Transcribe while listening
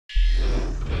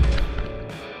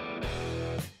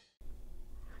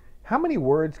How many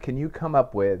words can you come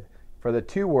up with for the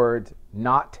two words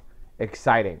not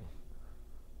exciting?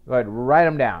 Go ahead, write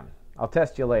them down. I'll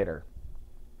test you later.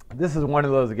 This is one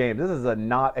of those games. This is a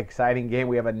not exciting game.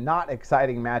 We have a not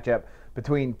exciting matchup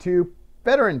between two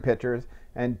veteran pitchers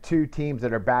and two teams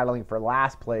that are battling for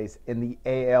last place in the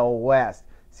AL West.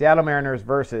 Seattle Mariners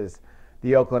versus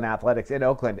the Oakland Athletics in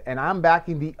Oakland. And I'm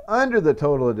backing the under the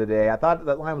total today. I thought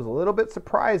that line was a little bit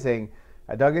surprising.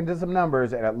 I dug into some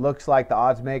numbers, and it looks like the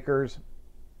odds makers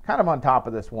kind of on top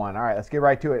of this one. All right, let's get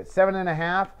right to it.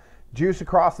 7.5. Juice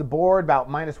across the board, about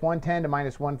minus 110 to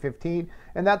minus 115,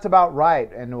 and that's about right.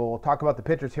 And we'll talk about the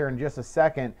pitchers here in just a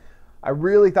second. I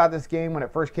really thought this game, when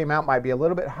it first came out, might be a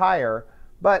little bit higher,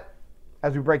 but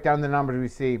as we break down the numbers, we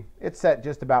see it's set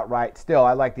just about right. Still,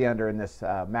 I like the under in this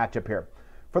matchup here.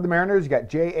 For the Mariners, you got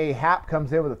J.A. Happ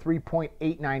comes in with a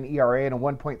 3.89 ERA and a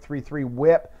 1.33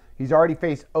 WHIP. He's already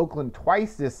faced Oakland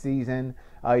twice this season.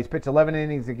 He's pitched 11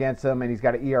 innings against them, and he's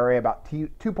got an ERA about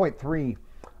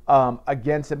 2.3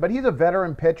 against him. But he's a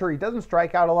veteran pitcher. He doesn't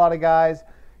strike out a lot of guys.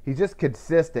 He's just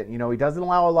consistent. You know, he doesn't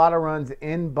allow a lot of runs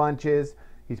in bunches.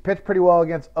 He's pitched pretty well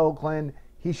against Oakland.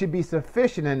 He should be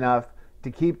sufficient enough to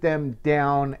keep them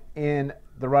down in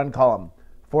the run column.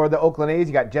 For the Oakland A's,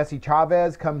 you got Jesse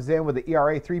Chavez comes in with an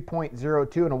ERA 3.02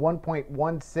 and a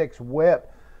 1.16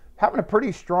 WHIP. Having a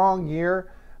pretty strong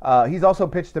year. He's also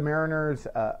pitched the Mariners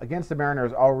against the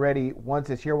Mariners already once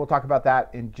this year. We'll talk about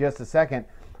that in just a second.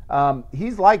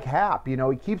 He's like Happ. You know,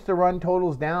 he keeps the run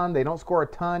totals down. They don't score a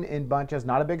ton in bunches.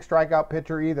 Not a big strikeout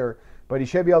pitcher either, but he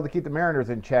should be able to keep the Mariners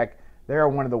in check. They're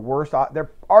one of the worst.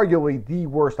 They're arguably the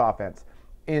worst offense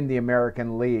in the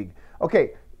American League.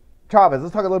 Okay, Chavez,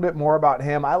 let's talk a little bit more about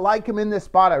him. I like him in this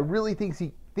spot. I really think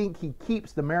he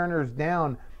keeps the Mariners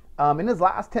down. In his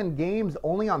last 10 games,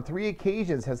 only on 3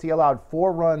 occasions has he allowed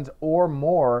 4 runs or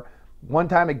more. One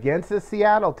time against the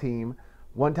Seattle team,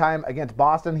 one time against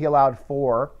Boston, he allowed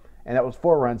 4, and that was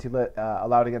 4 runs he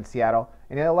allowed against Seattle.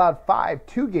 And he allowed 5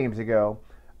 2 games ago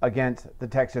against the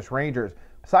Texas Rangers.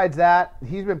 Besides that,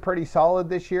 he's been pretty solid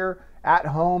this year. At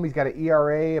home, he's got an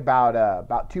ERA about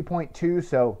 2.2,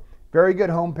 so very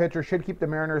good home pitcher. Should keep the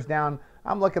Mariners down.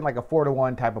 I'm looking like a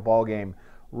 4-1 type of ball game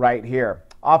right here.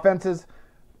 Offenses,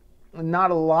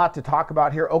 not a lot to talk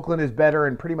about here. Oakland is better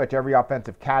in pretty much every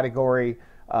offensive category.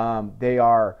 They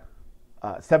are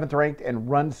 7th ranked in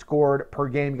runs scored per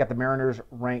game. You got the Mariners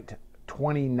ranked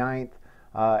 29th.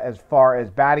 As far as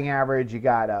batting average, you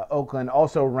got Oakland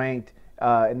also ranked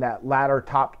in that latter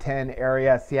top 10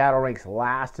 area. Seattle ranks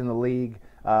last in the league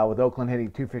with Oakland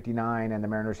hitting 259 and the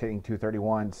Mariners hitting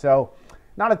 231. So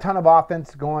not a ton of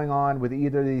offense going on with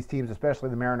either of these teams, especially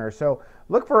the Mariners. So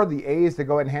look for the A's to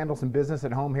go ahead and handle some business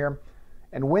at home here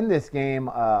and win this game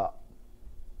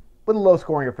with a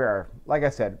low-scoring affair. Like I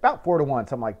said, about 4-1,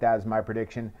 something like that is my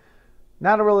prediction.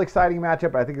 Not a really exciting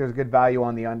matchup, but I think there's good value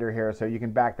on the under here, so you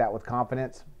can back that with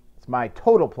confidence. It's my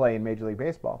total play in Major League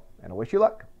Baseball, and I wish you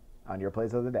luck on your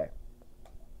plays of the day.